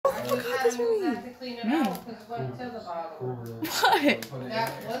clean it out because it went to the bottom. What?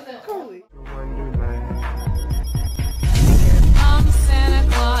 That wasn't Holy. Comes Santa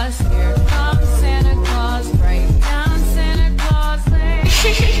Claus, here comes Santa Claus, right down Santa Claus Lane.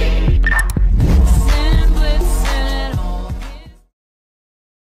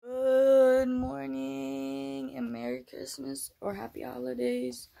 Good morning and Merry Christmas or Happy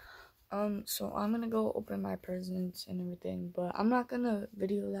Holidays. So I'm gonna go open my presents and everything, but I'm not gonna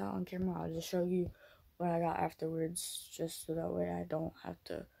video that on camera. I'll just show you what I got afterwards, just so that way I don't have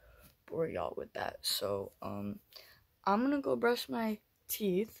to bore y'all with that. So I'm gonna go brush my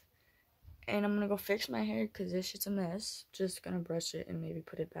teeth and I'm gonna go fix my hair because this shit's a mess. Just gonna brush it and maybe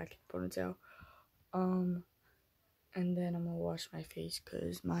put it back in the ponytail. And then I'm gonna wash my face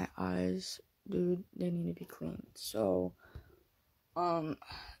because my eyes, dude, they need to be cleaned. So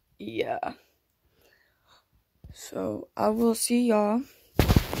yeah. So I will see y'all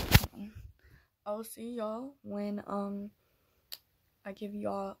when I give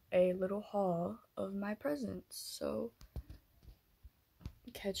y'all a little haul of my presents. So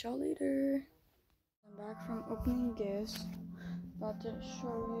catch y'all later. I'm back from opening gifts. About to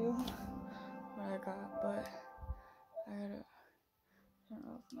show you what I got, but I gotta turn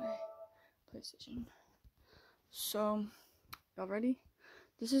off my PlayStation. So y'all ready?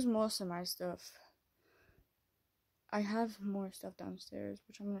 This is most of my stuff. I have more stuff downstairs,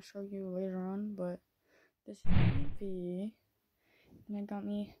 which I'm gonna show you later on, but this is TV, and it got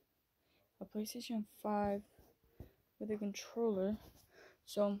me a PlayStation 5 with a controller.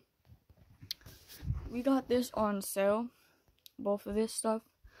 So we got this on sale, both of this stuff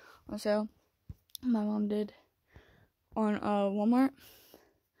on sale. My mom did on Walmart.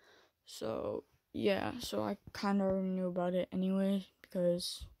 So yeah, so I kind of already knew about it anyway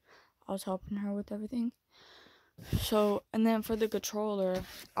because I was helping her with everything. So, and then for the controller,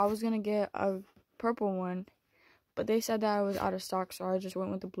 I was gonna get a purple one, but they said that I was out of stock, so I just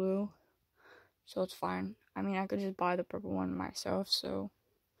went with the blue. So it's fine. I mean, I could just buy the purple one myself, so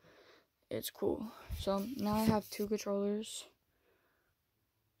it's cool. So now I have two controllers.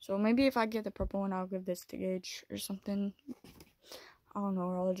 So maybe if I get the purple one, I'll give this to Gage or something. I don't know,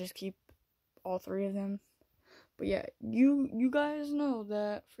 or I'll just keep all three of them. But yeah, you guys know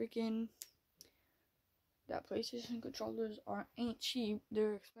that that PlayStation controllers ain't cheap.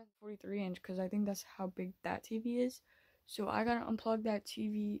 They're expensive, 43-inch, because I think that's how big that TV is. So I gotta unplug that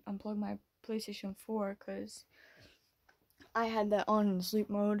TV, unplug my PlayStation 4, because I had that on in sleep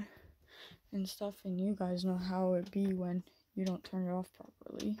mode and stuff, and you guys know how it be when you don't turn it off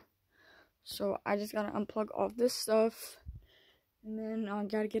properly. So I just gotta unplug all this stuff, and then I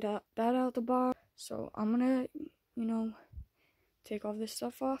gotta get that out the box. So I'm gonna, take all this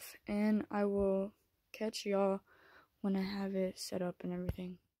stuff off, and I will catch y'all when I have it set up and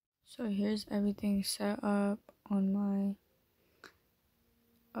everything. So here's everything set up on my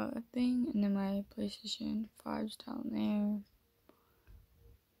thing, and then my PlayStation 5's down there.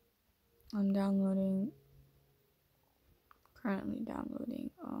 I'm currently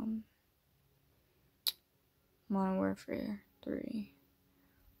downloading Modern Warfare 3,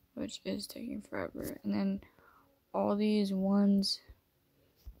 which is taking forever. And then all these ones,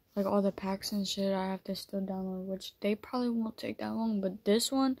 like all the packs and shit, I have to still download, which they probably won't take that long. But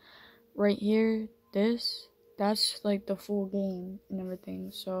this one right here, that's like the full game and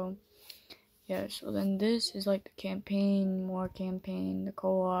everything. So yeah, so then this is like the campaign, more campaign, the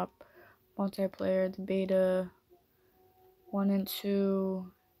co-op, multiplayer, the beta 1 and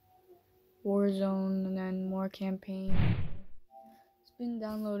 2, Warzone, and then more campaign. It's been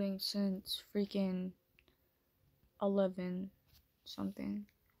downloading since freaking 11 something.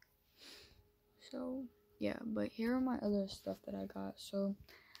 So yeah, but here are my other stuff that I got. So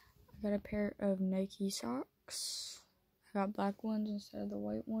I got a pair of Nike socks. I got black ones instead of the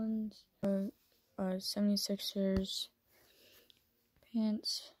white ones. 76ers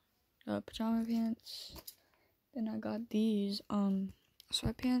pants, pajama pants. Then I got these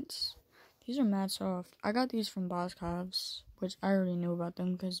sweatpants. These are mad soft. I got these from Boscov's, which I already knew about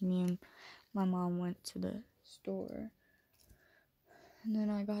them because me and my mom went to the store. And then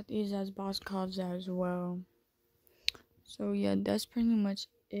I got these as Boscov's as well. So yeah, that's pretty much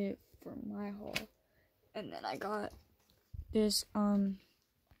it for my haul. And then I got this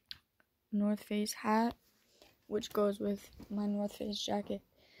North Face hat, which goes with my North Face jacket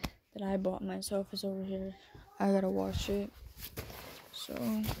that I bought myself. Is over here. I gotta wash it. So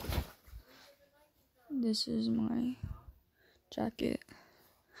this is my jacket,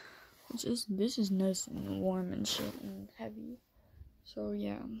 this is nice and warm and shit and heavy. So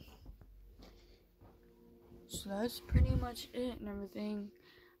yeah, so that's pretty much it and everything.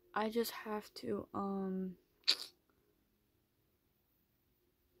 I just have to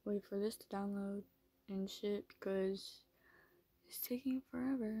wait for this to download and shit because it's taking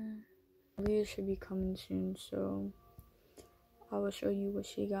forever. Leah should be coming soon, so I will show you what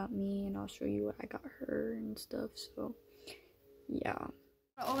she got me and I'll show you what I got her and stuff. So yeah.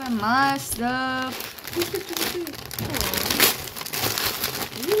 Open my stuff. You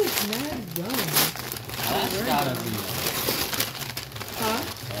look mad young. That's gotta be. Huh?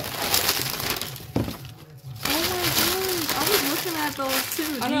 Oh my gosh, I was looking at those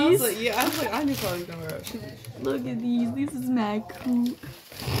too. I know, I was like, yeah, I was like, I knew probably gonna wear it. Look at these. This is mad cool.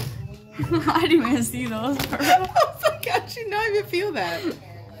 I didn't even see those. I was like, I should not even feel that.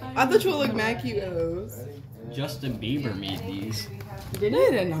 I thought you would look mad cute in those. Justin Bieber made these. Did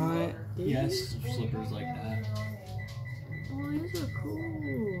it or not? Yes, slippers like that. Oh, these are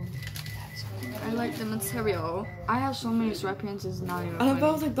cool. I like the material. I have so many sweatpants, it's not even I know, but I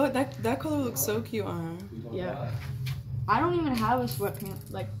funny. was like, that color looks so cute on her. Yeah. I don't even have a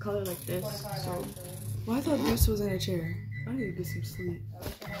sweatpant like color like this, so. Well, I thought Goose was in a chair. I need to get some sleep.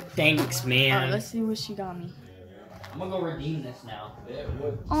 Thanks, man. Alright, let's see what she got me. I'm gonna go redeem this now.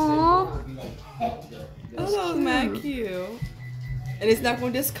 Aww. Oh, that was mad cute. And it's not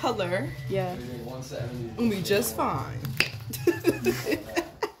going to discolor. Yeah. It'll be just fine.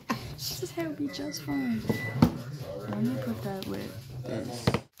 This hair will be just fine. Let me put that with this.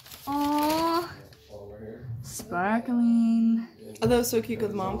 Aww. Sparkling. I thought it was so cute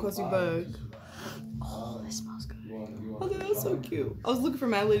because mom calls you Bug. Oh, this smells good. I thought that was so cute. I was looking for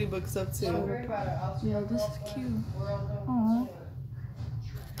Mad Ladybug stuff too. Yeah, this is cute. Aww.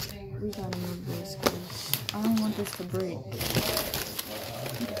 We gotta move this because I don't want this to break.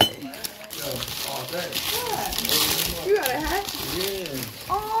 You got a hat?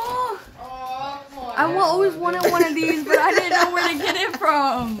 Aww. I always wanted one of these, but I didn't know where to get it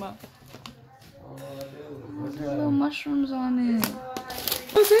from. Oh, there's little mushrooms on it.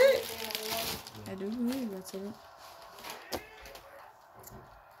 That's it? I do believe that's it.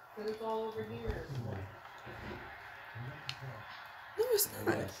 It's all over here. No, it's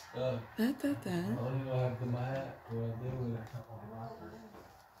not. That.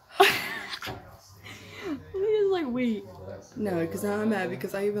 He's like, wait. No, because now I'm mad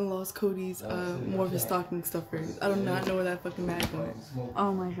because I even lost Cody's more of his stocking stuffers. I do not know where that fucking bag went.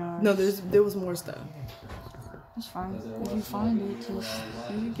 Oh my god. No, there was more stuff. It's fine. If you find it, just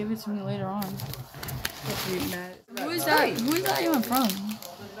you can give it to me later on. Who is that? Who is that even from? Is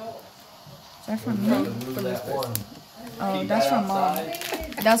that from me? From this person. Oh, that's from mom.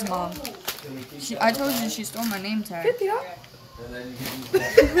 That's mom. I told you she stole my name tag. $50?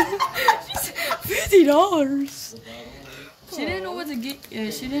 $50. She didn't know what to get.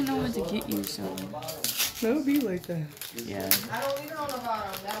 She didn't know what to get you, so That would be like that. yeah. I don't even know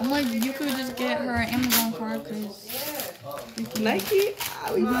about them. I'm like, you could just get her an Amazon card, cause Nike?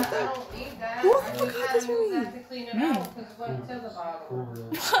 Ah, we got I that. don't need that. Who the I fuck just got had this to for use me? that to clean it Me. out because it went to the bottom.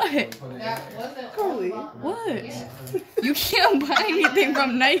 What? That wasn't Carly. What? You can't buy anything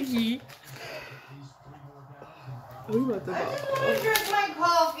from Nike. We about to I go. just want to drink my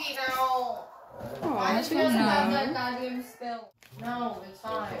coffee now. I just fine want to have now. that goddamn spill. No, it's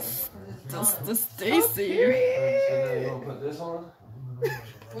fine. 'cause it's done. The Stacy. Period.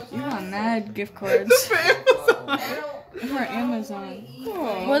 You got mad gift cards I don't- for Amazon.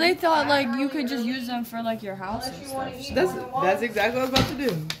 Aw. Well, they thought like you could just use them for like your house and Unless you want stuff. to eat That's more that's exactly what I was about to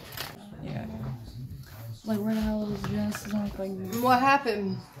do. Yeah. Like where the hell is Genesis? Like What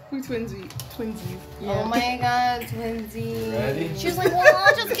happened? We twinsies. Oh my god, twinsy. Ready? she was like, well,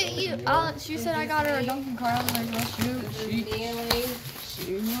 I'll just get you. She said I got her a Dunkin' card. I was like, well, shoot. Well,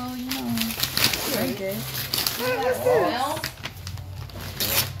 you know, drink it. What's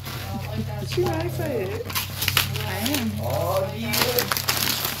this? She not excited. I am. Oh, yeah.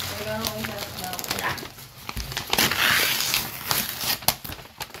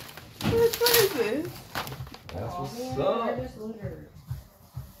 Which one is this? That's what's up.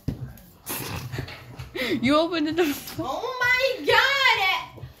 You opened the door. Oh my god!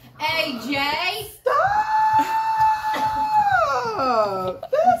 AJ! Stop!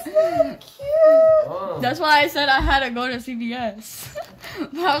 That's not cute. That's why I said I had to go to CVS.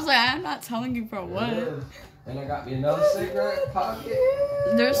 But I was like, I'm not telling you for what. And I got me another cigarette pocket.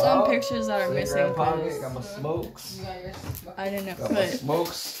 There's some Oh, pictures that are missing. Cigarette pocket. 'Cause Got my smokes. You got your I didn't Got my put.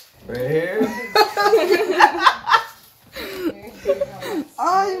 smokes right here.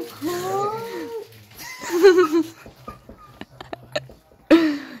 I'm crying.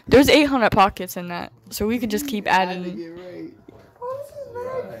 There's 800 pockets in that, so we could just keep I had to adding. get right. Oh, this is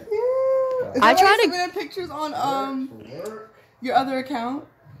not cute. Is I that tried why to- you submitted pictures on your other account.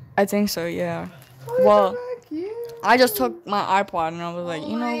 I think so, yeah. Oh, Well, that's cute. I just took my iPod and I was like,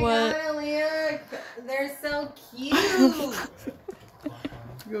 you know what? God, Aaliyah, they're so cute.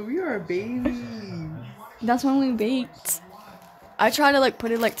 Yo, we are babies. That's when we baked. I tried to like put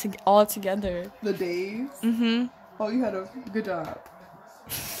it like all together. The days. Mm-hmm. Oh, you had a good job.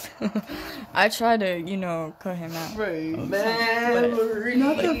 I tried to, you know, cut him out. Right. Memories.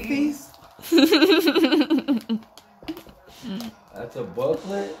 Not the face. That's a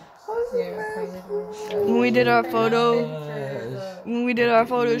booklet. When we did our photo, Yes. when we did our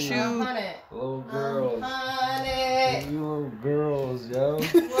photo shoot. Honey. Little girls. Honey. You little girls, yo.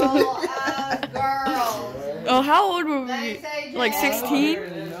 Little ass girl. Oh, how old were we? Thanks, AJ. Like 16?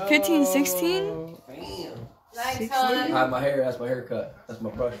 15, 16? Thanks, hon. Hi, my hair. That's my haircut. That's my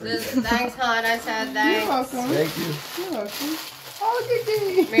brush. Right there. Thanks, hon. I said You're thanks. welcome. Thank you. You're welcome. Oh,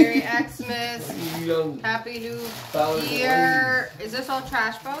 Kiki. Merry Xmas. You young Happy New fellas and Year. Is this all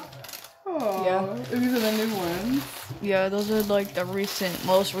trash book? Oh, Yeah. These are the new ones. Yeah, those are like the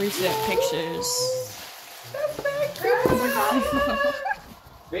most recent pictures.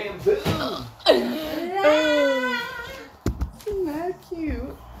 Bamboo. Isn't that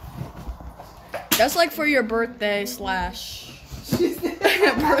cute? That's like for your birthday slash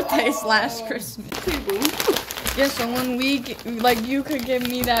birthday slash Christmas. Yeah, so when like you could give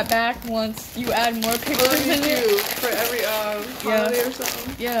me that back once you add more pictures in it. For every holiday or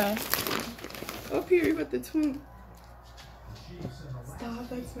something. Yeah. Up here, you got the twin. Stop,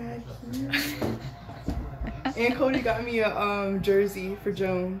 that's mad cute. And Cody got me a jersey for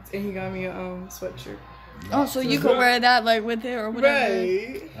Jones, and he got me a sweatshirt. Oh, so you could wear that like with it or whatever.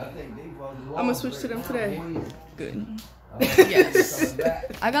 Right. I'm gonna switch to them today. Good. Yes.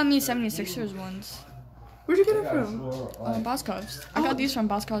 I got me 76ers ones. Where'd you get it from? Boscov's. I got these from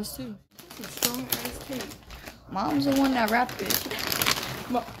Boscov's too. Strong ass tape. Mom's the one that wrapped it.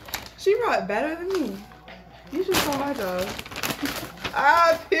 She wrote better than me. You should call my job.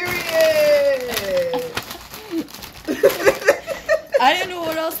 Ah, period. I didn't know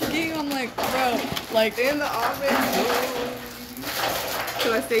what else to do. I'm like, bro, like In the office.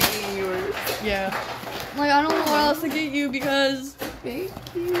 Should I stay eating yours? yeah. Like I don't know what else to get you because Thank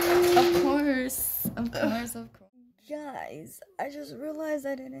you. of course. Guys, I just realized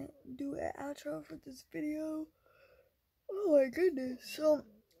I didn't do an outro for this video. Oh my goodness. So,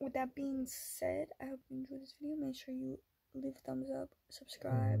 with that being said, I hope you enjoyed this video. Make sure you leave a thumbs up,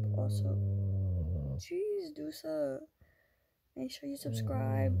 subscribe. Also, jeez, do sub. Make sure you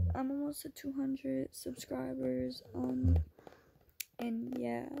subscribe. I'm almost at 200 subscribers. And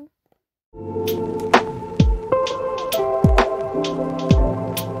yeah.